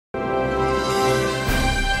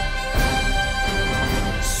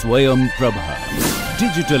Swayam Prabha.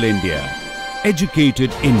 Digital India.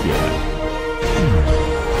 Educated India.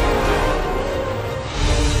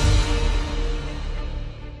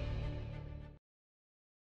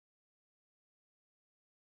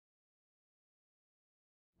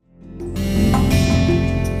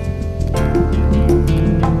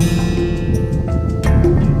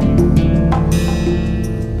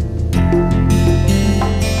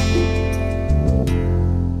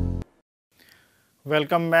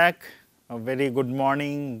 Welcome back. A very good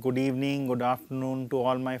morning, good evening, good afternoon to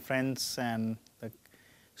all my friends and the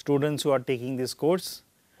students who are taking this course.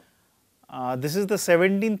 This is the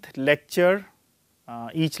 17th lecture.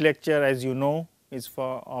 Each lecture, as you know, is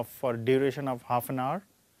for duration of half an hour,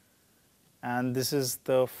 and this is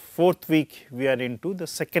the fourth week we are into, the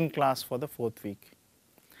second class for the fourth week.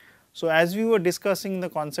 So, as we were discussing the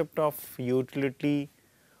concept of utility,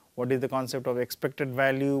 what is the concept of expected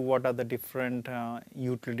value, what are the different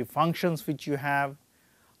utility functions which you have,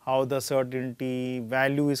 how the certainty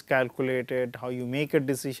value is calculated, how you make a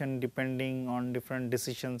decision depending on different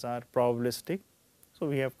decisions are probabilistic. So,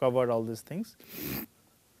 we have covered all these things.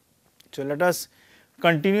 So, let us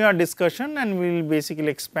continue our discussion and we will basically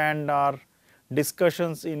expand our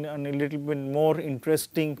discussions in a little bit more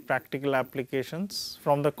interesting practical applications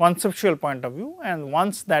from the conceptual point of view, and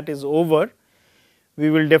once that is over, we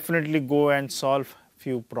will definitely go and solve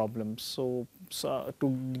few problems. So, to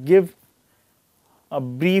give a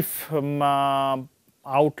brief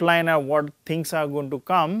outline of what things are going to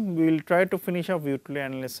come, we will try to finish up utility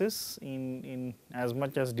analysis in as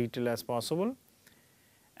much as detail as possible,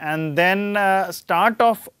 and then start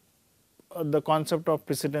off the concept of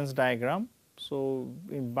precedence diagram. So,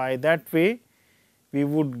 by that way we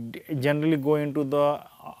would generally go into the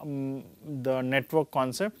network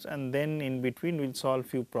concepts, and then in between we will solve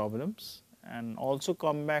few problems and also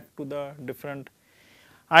come back to the different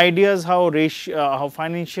ideas how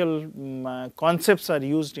financial concepts are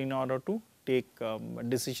used in order to take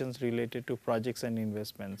decisions related to projects and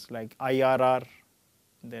investments like IRR,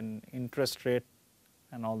 then interest rate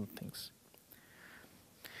and all the things.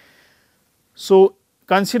 So,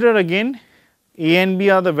 consider again A and B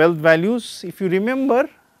are the wealth values. If you remember,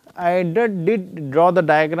 I did draw the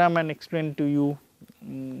diagram and explain to you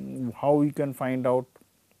how you can find out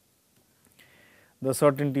the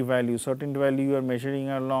certainty value. Certainty value you are measuring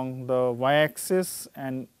along the y axis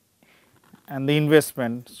and the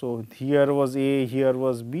investment. So, here was A, here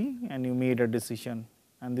was B, and you made a decision,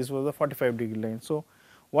 and this was the 45-degree line. So,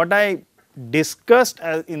 what I discussed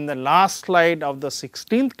in the last slide of the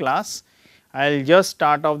 16th class, I will just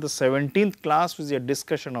start off the 17th class with a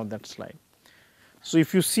discussion of that slide. So,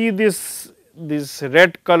 if you see this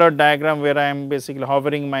red color diagram where I am basically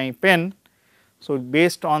hovering my pen, so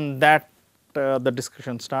based on that the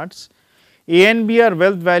discussion starts. A and B are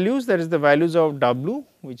wealth values, that is the values of W,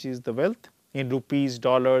 which is the wealth in rupees,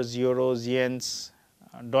 dollars, euros, yens,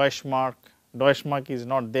 Deutschmark is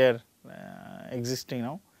not there existing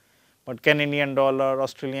now, but Canadian dollar,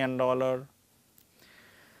 Australian dollar.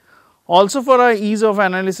 Also, for our ease of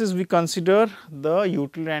analysis, we consider the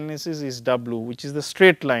utility analysis is W, which is the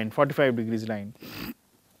straight line, 45 degrees line.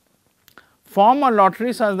 Form a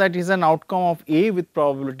lottery such that is an outcome of A with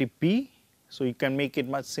probability P. So, you can make it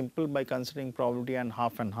much simple by considering probability and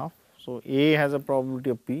half and half. So, A has a probability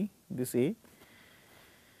of P, this A,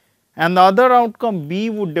 and the other outcome B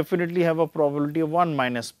would definitely have a probability of 1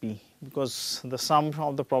 minus P, because the sum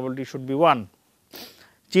of the probability should be 1.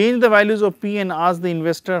 Change the values of P and ask the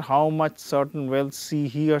investor how much certain wealth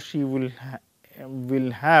he or she will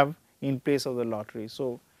have in place of the lottery.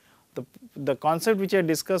 So, the concept which I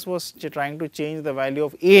discussed was trying to change the value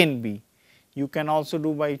of A and B. You can also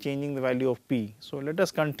do by changing the value of P. So, let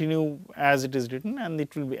us continue as it is written, and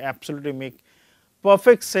it will be absolutely make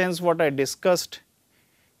perfect sense what I discussed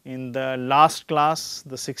in the last class,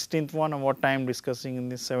 the 16th one, and what I am discussing in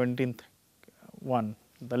the 17th one,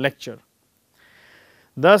 the lecture.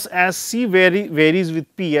 Thus, as C varies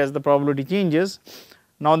with P as the probability changes,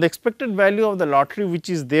 now the expected value of the lottery which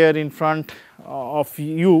is there in front of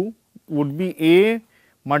you would be A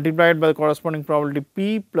multiplied by the corresponding probability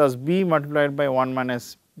P plus B multiplied by 1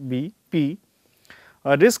 minus P.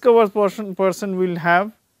 A risk averse person will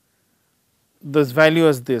have this value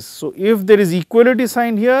as this. So, if there is equality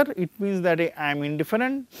sign here, it means that I am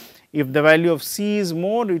indifferent. If the value of C is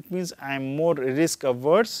more, it means I am more risk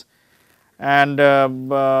averse, and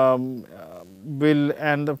the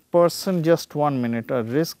person, just 1 minute, a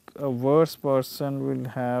risk averse person will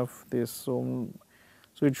have this. So,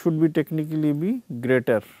 it should be technically be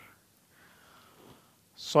greater.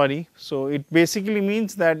 sorry. So, it basically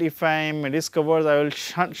means that if I am risk averse, I will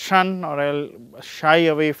shun or I will shy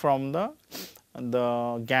away from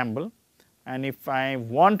the gamble, and if I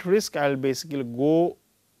want risk, I will basically go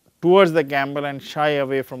towards the gamble and shy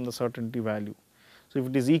away from the certainty value. So, if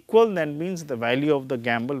it is equal, then means the value of the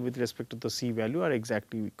gamble with respect to the C value are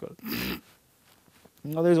exactly equal.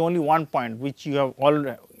 Now, there is only one point which you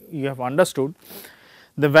have understood.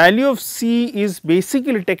 The value of C is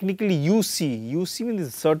basically technically UC. UC means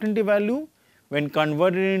the certainty value when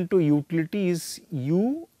converted into utility is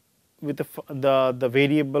U with the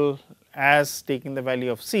variable as taking the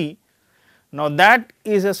value of C. Now, that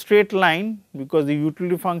is a straight line because the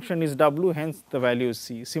utility function is W, hence the value is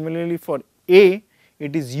C. Similarly, for A,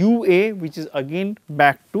 it is UA, which is again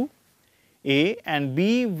back to A, and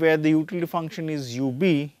B where the utility function is UB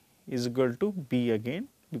is equal to B again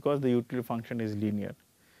because the utility function is linear.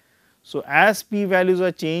 So, as P values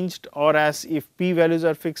are changed or as if P values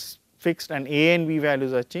are fixed and A and B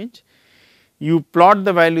values are changed, you plot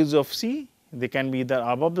the values of C. They can be either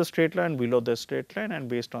above the straight line, below the straight line, and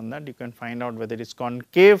based on that you can find out whether it is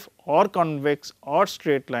concave or convex or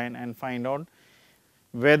straight line and find out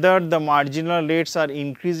whether the marginal rates are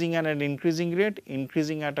increasing at an increasing rate,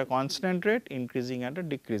 increasing at a constant rate, increasing at a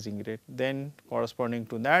decreasing rate. Then corresponding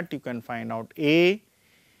to that you can find out A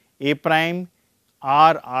prime,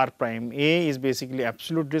 R prime. A is basically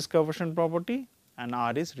absolute risk aversion property and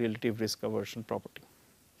R is relative risk aversion property.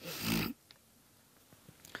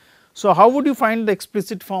 So, how would you find the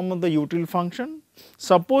explicit form of the utility function?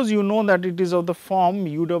 Suppose you know that it is of the form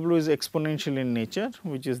UW is exponential in nature,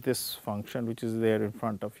 which is this function which is there in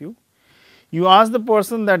front of you. You ask the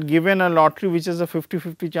person that given a lottery which has a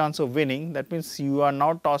 50-50 chance of winning, that means you are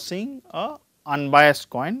now tossing a unbiased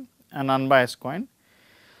coin, an unbiased coin.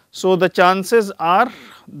 So, the chances are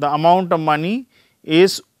the amount of money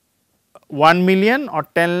is 1 million or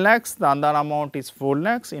 10 lakhs, the other amount is 4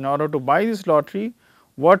 lakhs. In order to buy this lottery,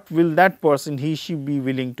 what will that person he she be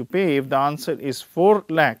willing to pay? If the answer is 4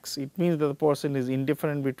 lakhs, it means that the person is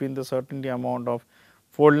indifferent between the certainty amount of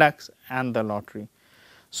 4 lakhs and the lottery.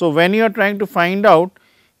 So, when you are trying to find out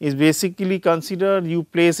is basically consider you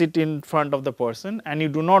place it in front of the person and you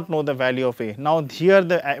do not know the value of A. Now, here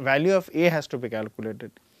the value of A has to be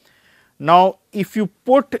calculated. Now, if you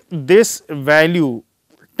put this value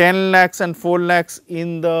 10 lakhs and 4 lakhs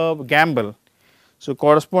in the gamble, so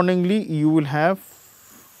correspondingly you will have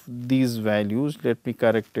these values. Let me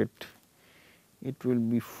correct it. It will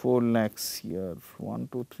be 4 lakhs here, 1,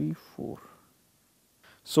 2, 3, 4.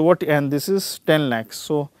 So, what and this is 10 lakhs.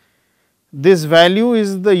 So, this value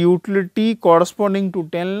is the utility corresponding to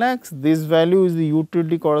 10 lakhs, this value is the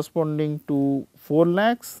utility corresponding to 4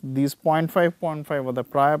 lakhs, these 0.5 are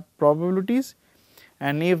the probabilities,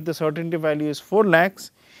 and if the certainty value is 4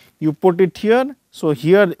 lakhs, you put it here. So,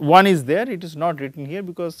 here 1 is there, it is not written here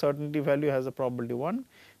because certainty value has a probability 1.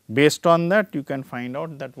 Based on that you can find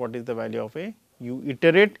out that what is the value of A. You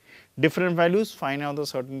iterate different values, find out the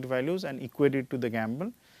certainty values and equate it to the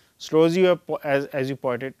gamble. So, as you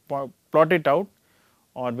plot it out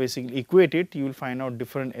or basically equate it, you will find out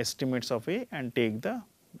different estimates of A and take the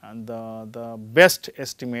best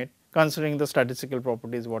estimate considering the statistical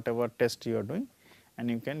properties whatever test you are doing,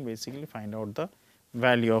 and you can basically find out the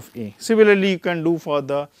value of A. Similarly, you can do for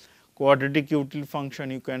the quadratic utility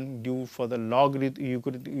function, you can do for the log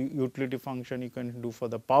utility function, you can do for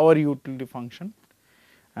the power utility function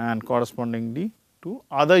and correspondingly to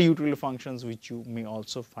other utility functions which you may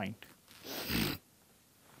also find.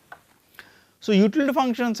 So, utility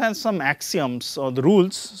functions has some axioms or the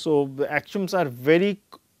rules. So, the axioms are very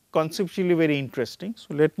conceptually very interesting.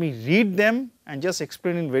 So, let me read them and just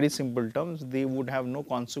explain in very simple terms. They would have no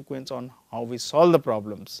consequence on how we solve the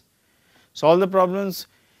problems. Solve the problems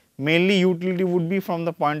mainly utility would be from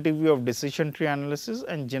the point of view of decision tree analysis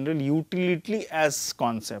and general utility as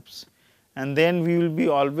concepts, and then we will be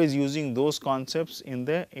always using those concepts in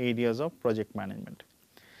the areas of project management.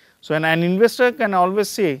 So, an investor can always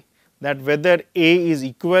say that whether A is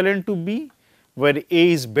equivalent to B, where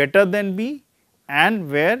A is better than B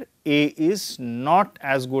and where A is not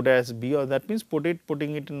as good as B, or that means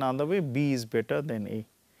putting it in another way, B is better than A.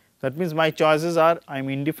 That means my choices are I am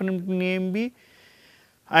indifferent between A and B,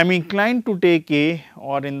 I am inclined to take A,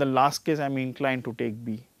 or in the last case I am inclined to take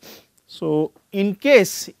B. So, in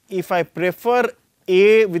case if I prefer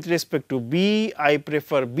A with respect to B, I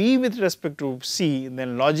prefer B with respect to C,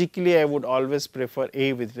 then logically I would always prefer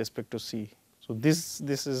A with respect to C. So, this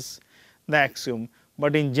is the axiom,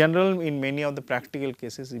 but in general in many of the practical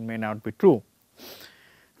cases it may not be true.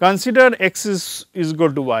 Consider x is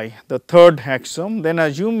equal to y, the third axiom, then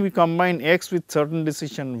assume we combine x with certain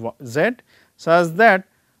decision z such that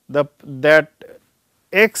that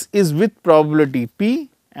x is with probability p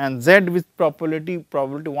and z with probability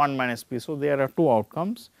 1 minus p. So, there are two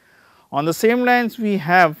outcomes. On the same lines, we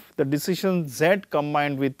have the decision z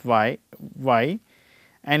combined with y,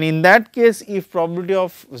 and in that case if probability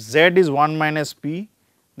of z is 1 minus p,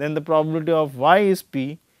 then the probability of y is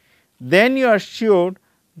p, then you are assured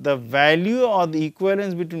the value or the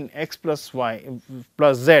equivalence between x plus y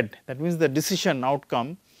plus z, that means the decision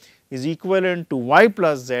outcome is equivalent to y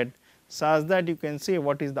plus z, such that you can say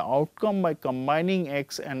what is the outcome by combining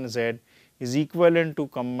x and z is equivalent to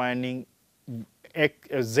combining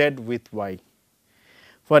z with y.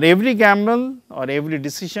 For every gamble or every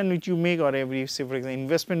decision which you make or every, say for example,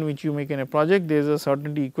 investment which you make in a project, there is a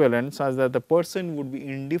certainty equivalent such that the person would be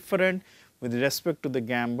indifferent with respect to the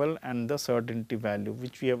gamble and the certainty value,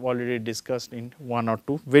 which we have already discussed in one or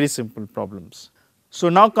two very simple problems. So,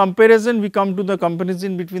 now comparison, we come to the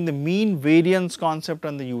comparison between the mean variance concept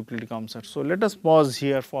and the utility concept. So, let us pause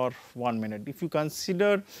here for 1 minute. If you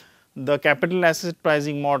consider the capital asset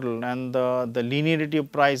pricing model and the linearity of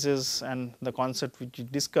prices and the concept which we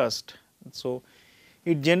discussed. So,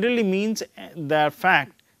 it generally means the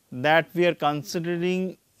fact that we are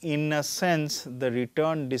considering in a sense the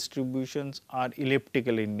return distributions are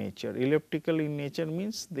elliptical in nature. Elliptical in nature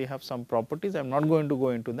means they have some properties, I am not going to go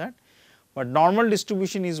into that, but normal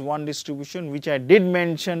distribution is one distribution which I did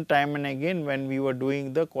mention time and again when we were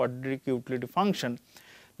doing the quadratic utility function,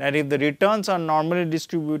 that if the returns are normally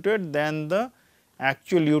distributed, then the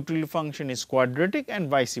actual utility function is quadratic and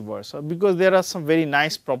vice versa, because there are some very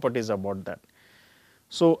nice properties about that.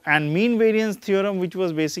 So, and mean variance theorem, which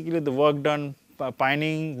was basically the work done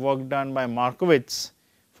pioneering work done by Markowitz,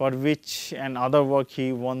 for which and other work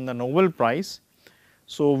he won the Nobel Prize.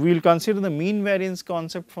 So, we will consider the mean variance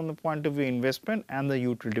concept from the point of view investment and the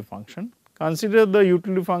utility function. Consider the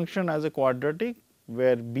utility function as a quadratic,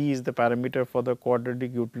 where b is the parameter for the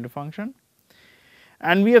quadratic utility function,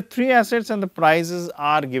 and we have three assets and the prices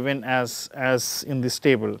are given as in this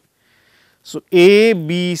table. So, A,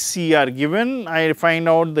 B, C are given, I find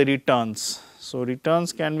out the returns. So,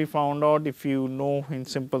 returns can be found out if you know in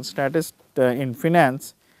simple statistics in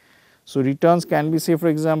finance. So, returns can be, say for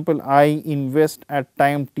example, I invest at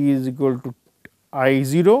time t is equal to I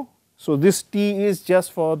 0. So, this t is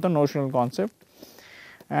just for the notional concept,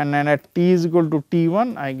 and then at t is equal to t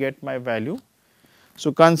 1 I get my value.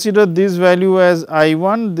 So, consider this value as I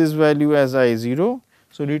 1, this value as I 0.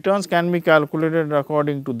 So, returns can be calculated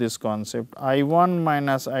according to this concept I 1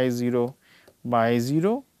 minus I 0 by I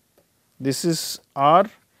 0. This is R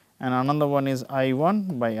and another one is I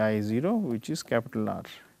 1 by I 0, which is capital R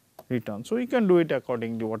return. So, you can do it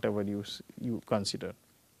according to whatever you consider.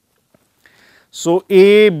 So,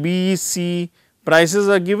 A, B, C prices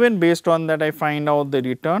are given, based on that I find out the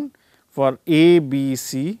return for A, B,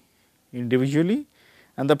 C individually,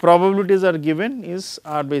 and the probabilities are given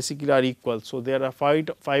are basically equal. So, there are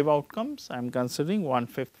five outcomes, I am considering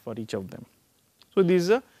 1/5 for each of them. So, this is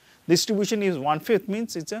a distribution is 1/5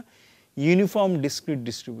 means it is a uniform discrete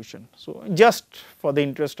distribution. So, just for the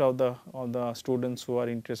interest of the students who are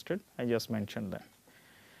interested, I just mentioned that.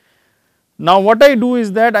 Now, what I do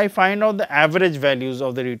is that I find out the average values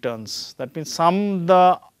of the returns, that means sum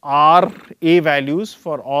the R A values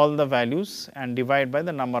for all the values and divide by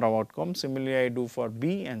the number of outcomes. Similarly, I do for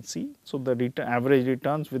B and C. So, the average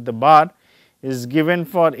returns with the bar is given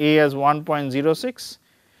for A as 1.06,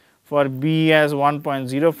 for B as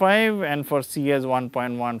 1.05 and for C as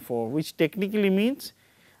 1.14, which technically means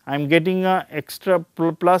I am getting a extra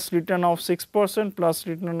plus return of 6%, plus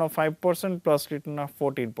return of 5%, plus return of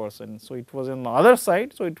 14%. So, it was on the other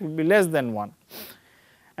side, so it will be less than 1.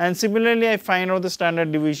 And similarly, I find out the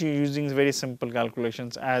standard deviation using very simple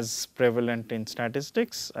calculations as prevalent in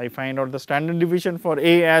statistics. I find out the standard deviation for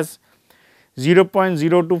A as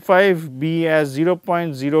 0.025, B as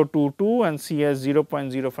 0.022 and C as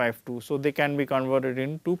 0.052. So, they can be converted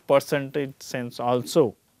into percentage sense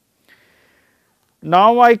also.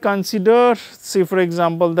 Now, I consider, say for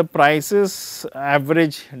example, the prices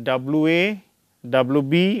average WA,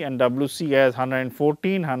 WB and WC as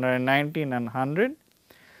 114, 119 and 100.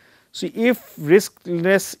 So, if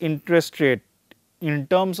riskless interest rate in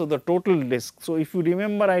terms of the total risk. So, if you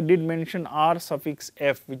remember, I did mention R suffix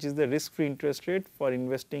F, which is the risk free interest rate for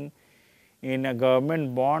investing in a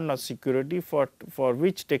government bond or security for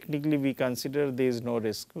which technically we consider there is no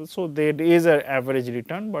risk. So, there is an average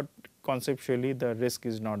return, but conceptually the risk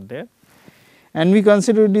is not there, and we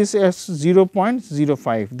consider this as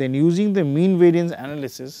 0.05. Then using the mean variance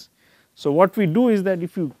analysis. So, what we do is that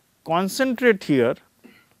if you concentrate here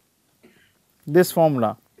this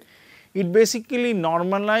formula, it basically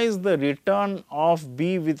normalizes the return of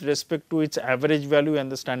B with respect to its average value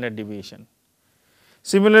and the standard deviation.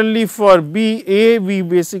 Similarly, for B, A we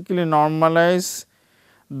basically normalize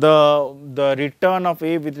the return of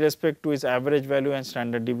A with respect to its average value and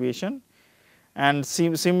standard deviation, and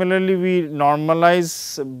similarly we normalize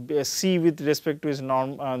C with respect to its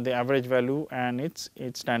the average value and its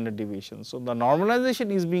standard deviation. So, the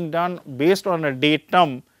normalization is being done based on a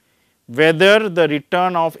datum whether the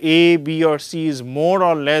return of A, B or C is more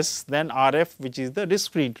or less than RF, which is the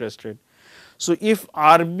risk free interest rate. So, if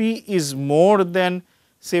RB is more than,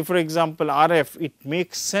 say for example, RF, it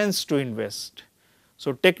makes sense to invest.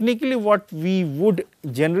 So, technically what we would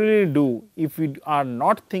generally do if we are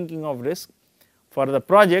not thinking of risk for the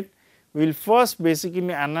project, we will first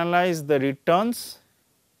basically analyze the returns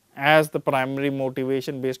as the primary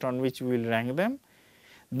motivation based on which we will rank them.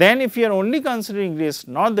 Then if you are only considering risk,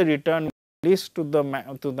 not the return, least to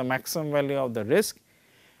the maximum value of the risk,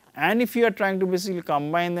 and if you are trying to basically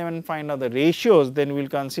combine them and find out the ratios, then we will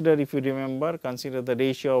consider, if you remember, consider the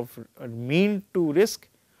ratio of mean to risk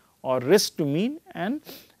or risk to mean and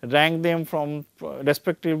rank them from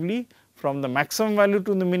respectively from the maximum value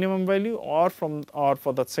to the minimum value, or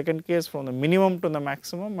for the second case from the minimum to the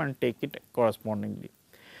maximum, and take it correspondingly.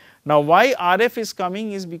 Now, why RF is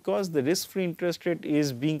coming is because the risk free interest rate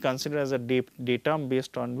is being considered as a datum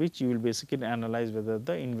based on which you will basically analyze whether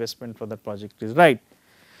the investment for the project is right.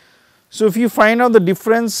 So, if you find out the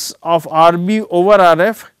difference of RB over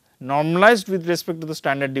RF normalized with respect to the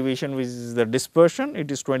standard deviation, which is the dispersion,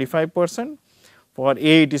 it is 25%. For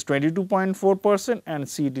A it is 22.4% and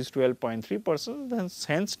C it is 12.3%.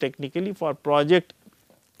 Hence, technically for project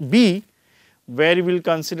B, where we will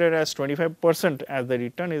consider as 25% as the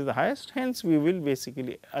return is the highest, hence we will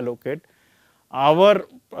basically allocate our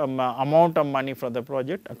amount of money for the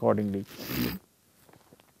project accordingly.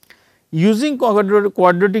 Using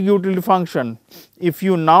quadratic utility function, if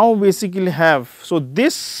you now basically have, so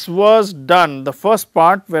this was done, the first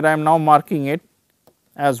part where I am now marking it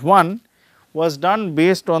as 1 was done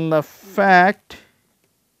based on the fact,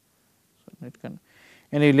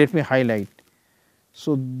 anyway let me highlight.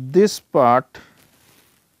 So, this part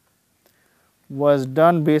was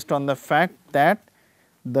done based on the fact that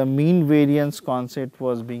the mean variance concept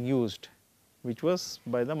was being used, which was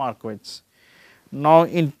by the Markowitz. Now,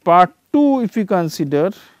 in part 2, if we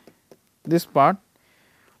consider this part,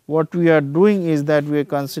 what we are doing is that we are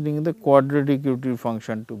considering the quadratic utility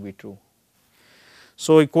function to be true.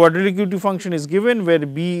 So, a quadratic utility function is given where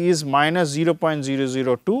B is minus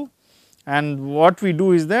 0.002, and what we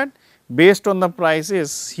do is that based on the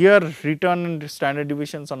prices, here return and standard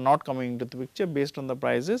deviations are not coming into the picture. Based on the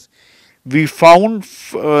prices, we found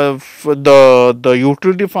the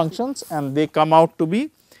utility functions and they come out to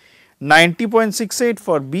be 90.68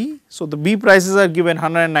 for B. So, the B prices are given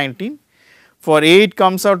 119, for A it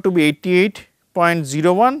comes out to be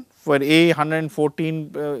 88.01, for A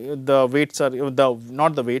 114 the weights are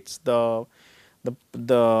not the weights, the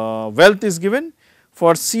wealth is given.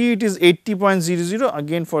 For C it is 80.00,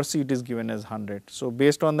 again for C it is given as 100. So,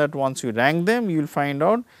 based on that, once you rank them, you will find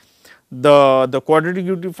out the quadratic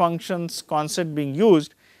utility functions concept being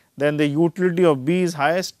used, then the utility of B is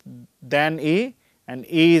highest than A and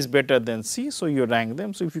A is better than C. So, you rank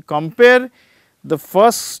them. So, if you compare the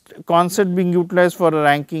first concept being utilized for a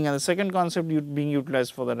ranking and the second concept being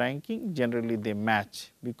utilized for the ranking, generally they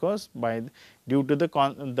match, because due to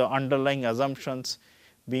the underlying assumptions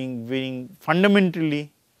being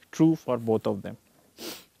fundamentally true for both of them.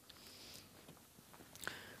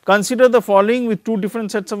 Consider the following with two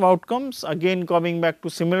different sets of outcomes, again coming back to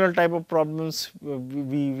similar type of problems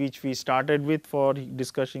which we started with for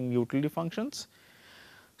discussing utility functions.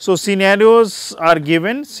 So, scenarios are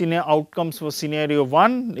given, outcomes for scenario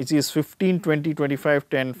 1, which is 15, 20, 25,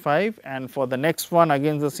 10, 5, and for the next one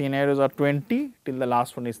again the scenarios are 20 till the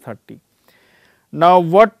last one is 30. Now,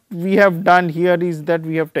 what we have done here is that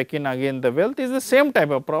we have taken again the wealth is the same type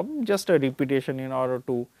of problem, just a repetition in order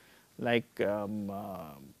to like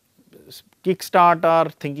kickstart our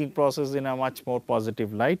thinking process in a much more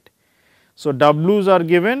positive light. So, W's are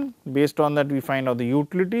given, based on that we find out the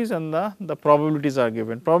utilities, and the probabilities are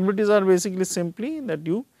given. Probabilities are basically simply that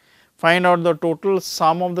you find out the total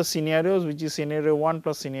sum of the scenarios, which is scenario 1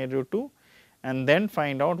 plus scenario 2, and then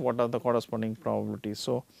find out what are the corresponding probabilities.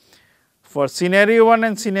 So, for scenario 1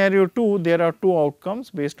 and scenario 2, there are two outcomes,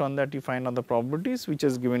 based on that you find out the probabilities, which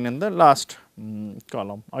is given in the last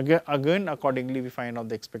column. Again accordingly we find out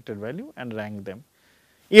the expected value and rank them,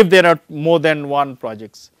 if there are more than one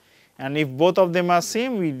projects. And if both of them are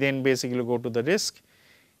same, we then basically go to the risk.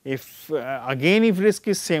 If again if risk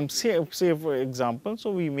is same, say for example,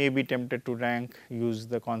 so we may be tempted to rank, use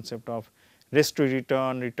the concept of risk to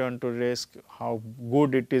return, return to risk, how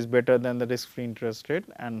good it is, better than the risk free interest rate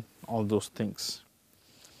and all those things.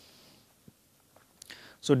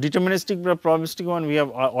 So, deterministic probabilistic one, we have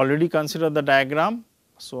already considered the diagram.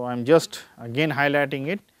 So, I am just again highlighting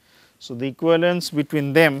it. So, the equivalence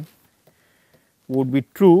between them would be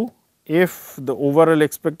true if the overall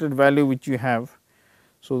expected value which you have.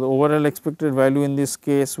 So, the overall expected value in this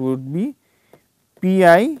case would be P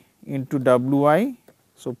I into W I.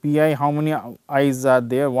 So, P I, how many i's are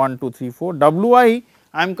there? 1, 2, 3, 4. W I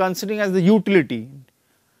am considering as the utility.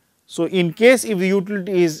 So, in case if the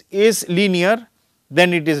utility is linear,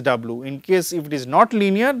 then it is W. In case if it is not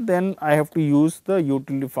linear, then I have to use the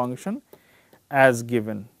utility function as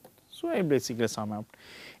given. So, I basically sum up.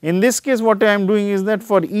 In this case, what I am doing is that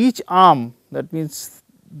for each arm, that means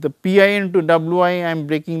the Pi into Wi, I am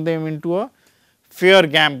breaking them into a fair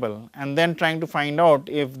gamble and then trying to find out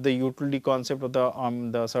if the utility concept of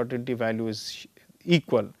the certainty value is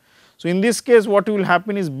equal. So, in this case, what will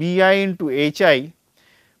happen is Bi into Hi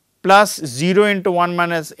plus 0 into 1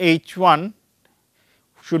 minus H1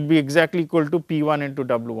 should be exactly equal to P1 into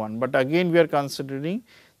W1, but again we are considering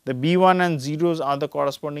the B1 and zeros are the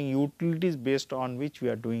corresponding utilities based on which we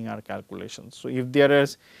are doing our calculations. So, if there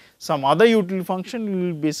is some other utility function, we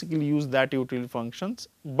will basically use that utility functions,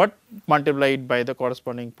 but multiply it by the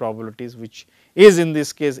corresponding probabilities, which is in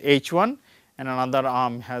this case H1 and another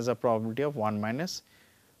arm has a probability of 1 minus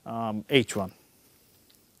H1.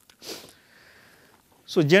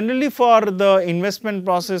 So, generally for the investment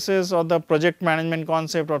processes or the project management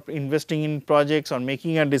concept or investing in projects or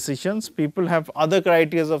making a decisions, people have other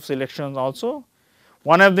criteria of selections also.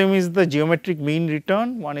 One of them is the geometric mean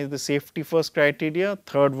return, one is the safety first criteria,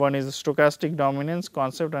 third one is the stochastic dominance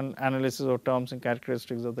concept and analysis of terms and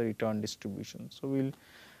characteristics of the return distribution. So, we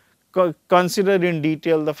will consider in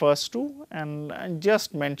detail the first two and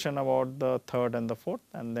just mention about the third and the fourth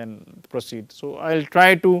and then proceed. So, I will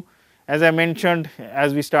try to, as I mentioned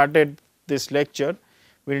as we started this lecture,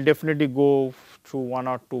 we will definitely go through one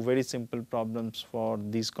or two very simple problems for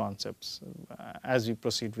these concepts as we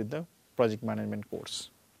proceed with the project management course.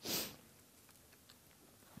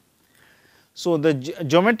 So, the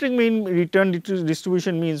geometric mean return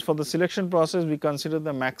distribution means for the selection process we consider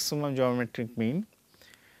the maximum geometric mean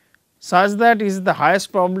such that is the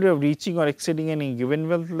highest probability of reaching or exceeding any given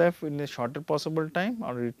wealth left in the shorter possible time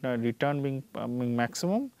or return being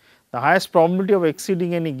maximum. The highest probability of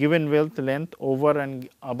exceeding any given wealth length over and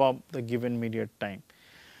above the given immediate time.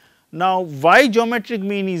 Now, why geometric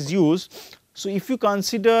mean is used? So, if you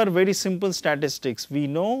consider very simple statistics, we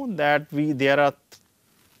know that there are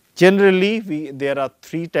generally there are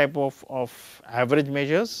three type of average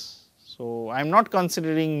measures. So, I am not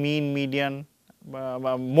considering mean, median,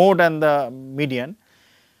 mode and the median.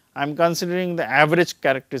 I am considering the average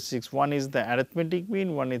characteristics, one is the arithmetic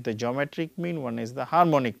mean, one is the geometric mean, one is the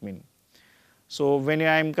harmonic mean. So, when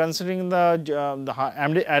I am considering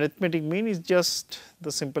the arithmetic mean is just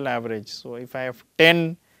the simple average. So, if I have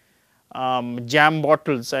 10 jam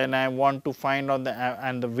bottles and I want to find out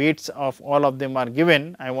and the weights of all of them are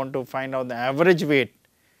given, I want to find out the average weight.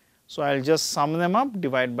 So, I will just sum them up,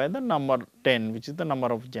 divide by the number 10, which is the number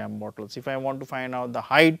of jam bottles. If I want to find out the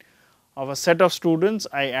height of a set of students,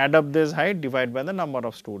 I add up this height, divide by the number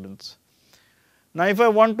of students. Now, if I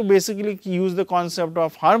want to basically use the concept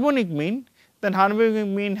of harmonic mean, then harmonic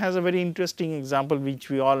mean has a very interesting example which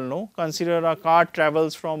we all know. Consider a car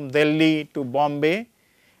travels from Delhi to Bombay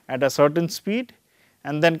at a certain speed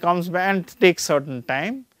and then comes back and takes certain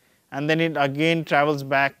time, and then it again travels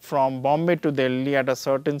back from Bombay to Delhi at a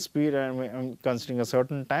certain speed and considering a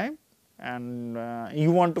certain time, and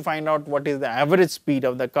you want to find out what is the average speed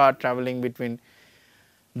of the car traveling between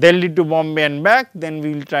Delhi to Bombay and back, then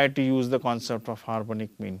we will try to use the concept of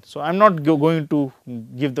harmonic mean. So, I am not going to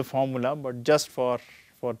give the formula, but just for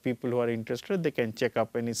people who are interested, they can check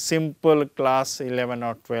up any simple class 11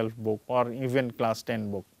 or 12 book or even class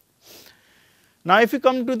 10 book. Now, if you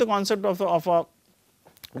come to the concept of a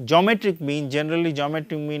geometric mean, generally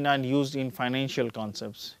geometric mean are used in financial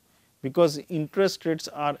concepts because interest rates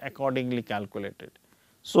are accordingly calculated.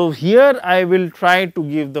 So, here I will try to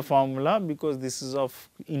give the formula because this is of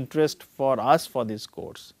interest for us for this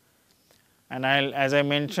course, and as I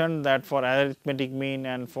mentioned that for arithmetic mean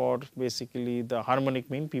and for basically the harmonic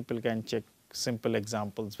mean, people can check simple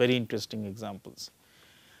examples, very interesting examples.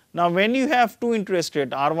 Now, when you have two interest rate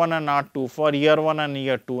R1 and R2 for year 1 and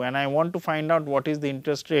year 2 and I want to find out what is the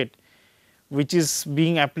interest rate which is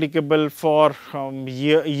being applicable for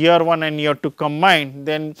year 1 and year 2 combined,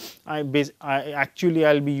 then I actually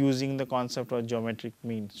I will be using the concept of geometric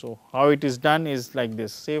mean. So, how it is done is like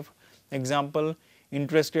this. Say example,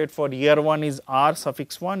 interest rate for year 1 is r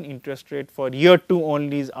suffix 1, interest rate for year 2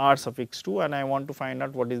 only is r suffix 2, and I want to find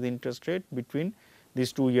out what is the interest rate between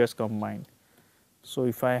these 2 years combined. So,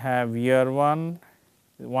 if I have year 1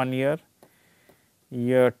 year,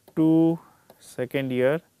 year 2 second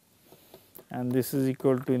year, and this is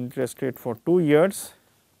equal to interest rate for 2 years,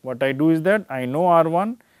 what I do is that I know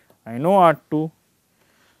R1, I know R2.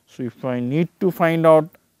 So, if I need to find out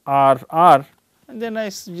RR, and then I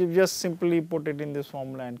just simply put it in this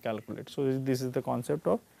formula and calculate. So, this is the concept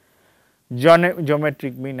of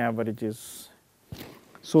geometric mean averages.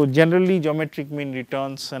 So, generally geometric mean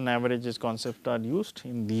returns and averages concept are used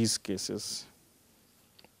in these cases.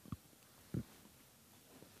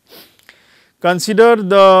 Consider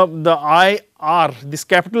the IR, this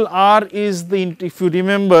capital R is the, if you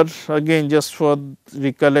remember again just for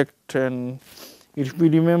recollect, and if we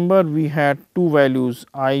remember we had two values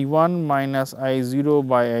I1 minus I0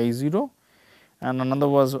 by I0 and another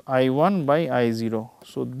was I1 by I0.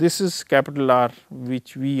 So, this is capital R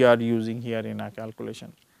which we are using here in our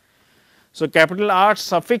calculation. So, capital R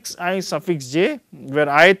suffix I suffix j, where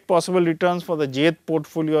ith possible returns for the jth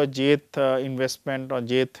portfolio or jth investment or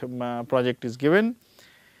jth project is given,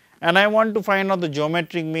 and I want to find out the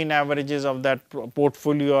geometric mean averages of that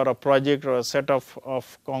portfolio or a project or a set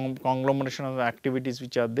of conglomeration of activities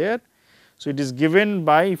which are there. So, it is given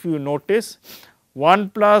by, if you notice,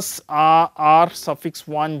 1 plus r suffix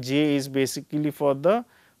 1 j is basically for the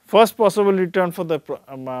first possible return for the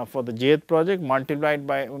jth project multiplied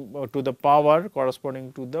by to the power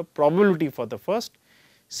corresponding to the probability for the first.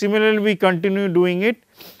 Similarly, we continue doing it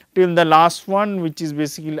till the last one, which is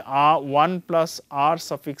basically R1 plus r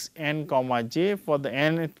suffix n comma j for the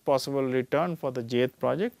nth possible return for the jth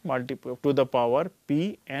project multiplied to the power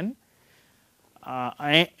p n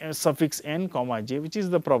suffix n comma j, which is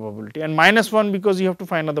the probability, and minus 1 because you have to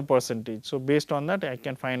find out the percentage. So, based on that I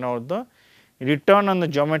can find out the return on the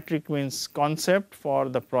geometric means concept for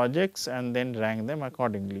the projects and then rank them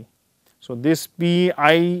accordingly. So, this p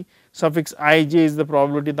I suffix I j is the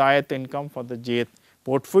probability the ith income for the jth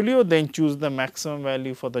portfolio, then choose the maximum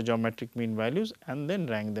value for the geometric mean values and then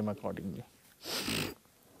rank them accordingly.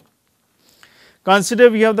 Consider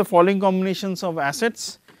we have the following combinations of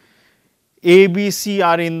assets. A, B, C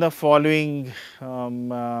are in the following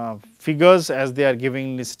figures as they are given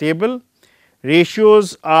in this table.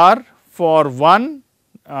 Ratios are for 1,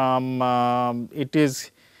 it is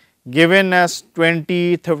given as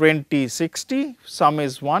 20, 20, 60, sum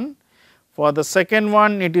is 1. For the second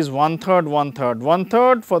one it is 1/3, 1/3,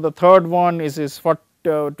 1/3. For the third one it is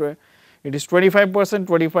 25%,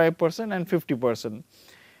 25% and 50%.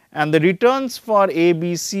 And the returns for A,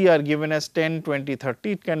 B, C are given as 10, 20,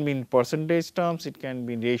 30, it can be in percentage terms, it can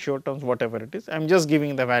be in ratio terms, whatever it is, I am just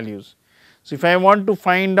giving the values. So, if I want to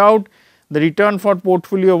find out the return for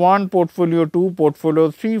portfolio 1, portfolio 2,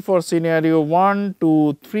 portfolio 3 for scenario 1,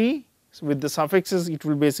 2, 3, so with the suffixes it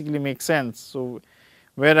will basically make sense. So,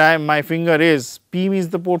 where my finger is, P means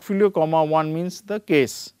the portfolio, comma 1 means the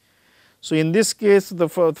case. So, in this case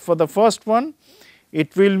for the first one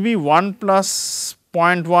it will be 1 plus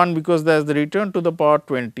 0.1 because there is the return to the power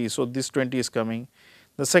 20. So, this 20 is coming.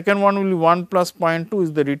 The second one will be 1 plus 0.2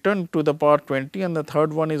 is the return to the power 20, and the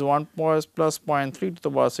third one is 1 plus 0.3 to the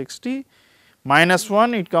power 60 minus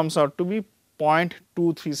 1, it comes out to be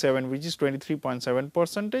 0.237, which is 23.7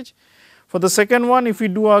 percentage. For the second one, if we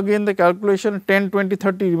do again the calculation, 10, 20,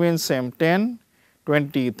 30 remains same, 10,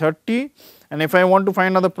 20, 30, and if I want to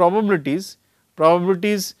find out the probabilities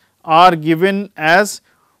are given as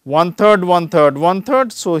 1/3, 1/3,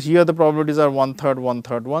 1/3. So, here the probabilities are 1/3,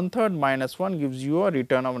 1/3, 1/3 minus 1 gives you a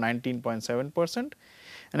return of 19.7%.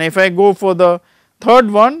 And if I go for the third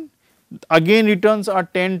one, again returns are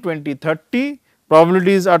 10, 20, 30,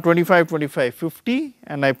 probabilities are 25, 25, 50,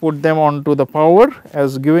 and I put them on to the power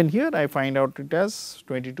as given here, I find out it as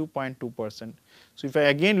 22.2%. So, if I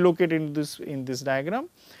again look at in this diagram,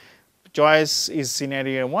 choice is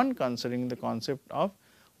scenario 1 considering the concept of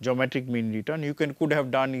geometric mean return. You could have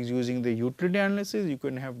done is using the utility analysis, you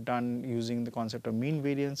could have done using the concept of mean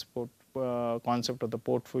variance, concept of the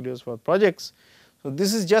portfolios for projects. So,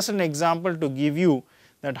 this is just an example to give you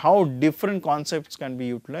that how different concepts can be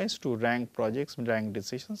utilized to rank projects, rank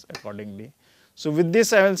decisions accordingly. So, with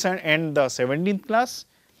this I will end the 17th class,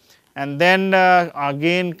 and then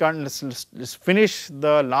again let's finish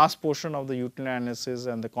the last portion of the utility analysis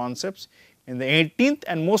and the concepts in the 18th,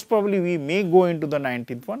 and most probably we may go into the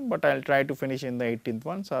 19th one, but I will try to finish in the 18th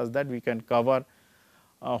one, so as that we can cover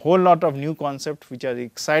a whole lot of new concepts which are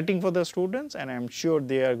exciting for the students, and I am sure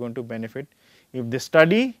they are going to benefit if they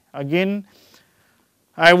study. Again,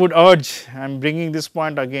 I would urge, I am bringing this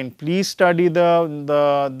point again, please study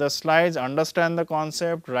the slides, understand the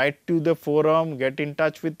concept, write to the forum, get in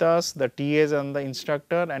touch with us, the TAs and the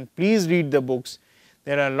instructor, and please read the books.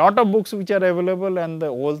 There are a lot of books which are available, and the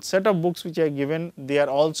whole set of books which are given, they are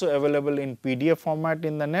also available in PDF format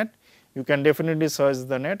in the net. You can definitely search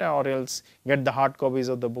the net or else get the hard copies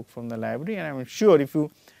of the book from the library, and I am sure if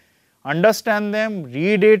you understand them,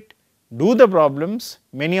 read it, do the problems,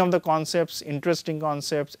 many of the concepts, interesting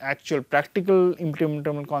concepts, actual practical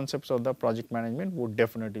implementable concepts of the project management would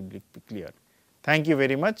definitely be clear. Thank you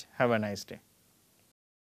very much. Have a nice day.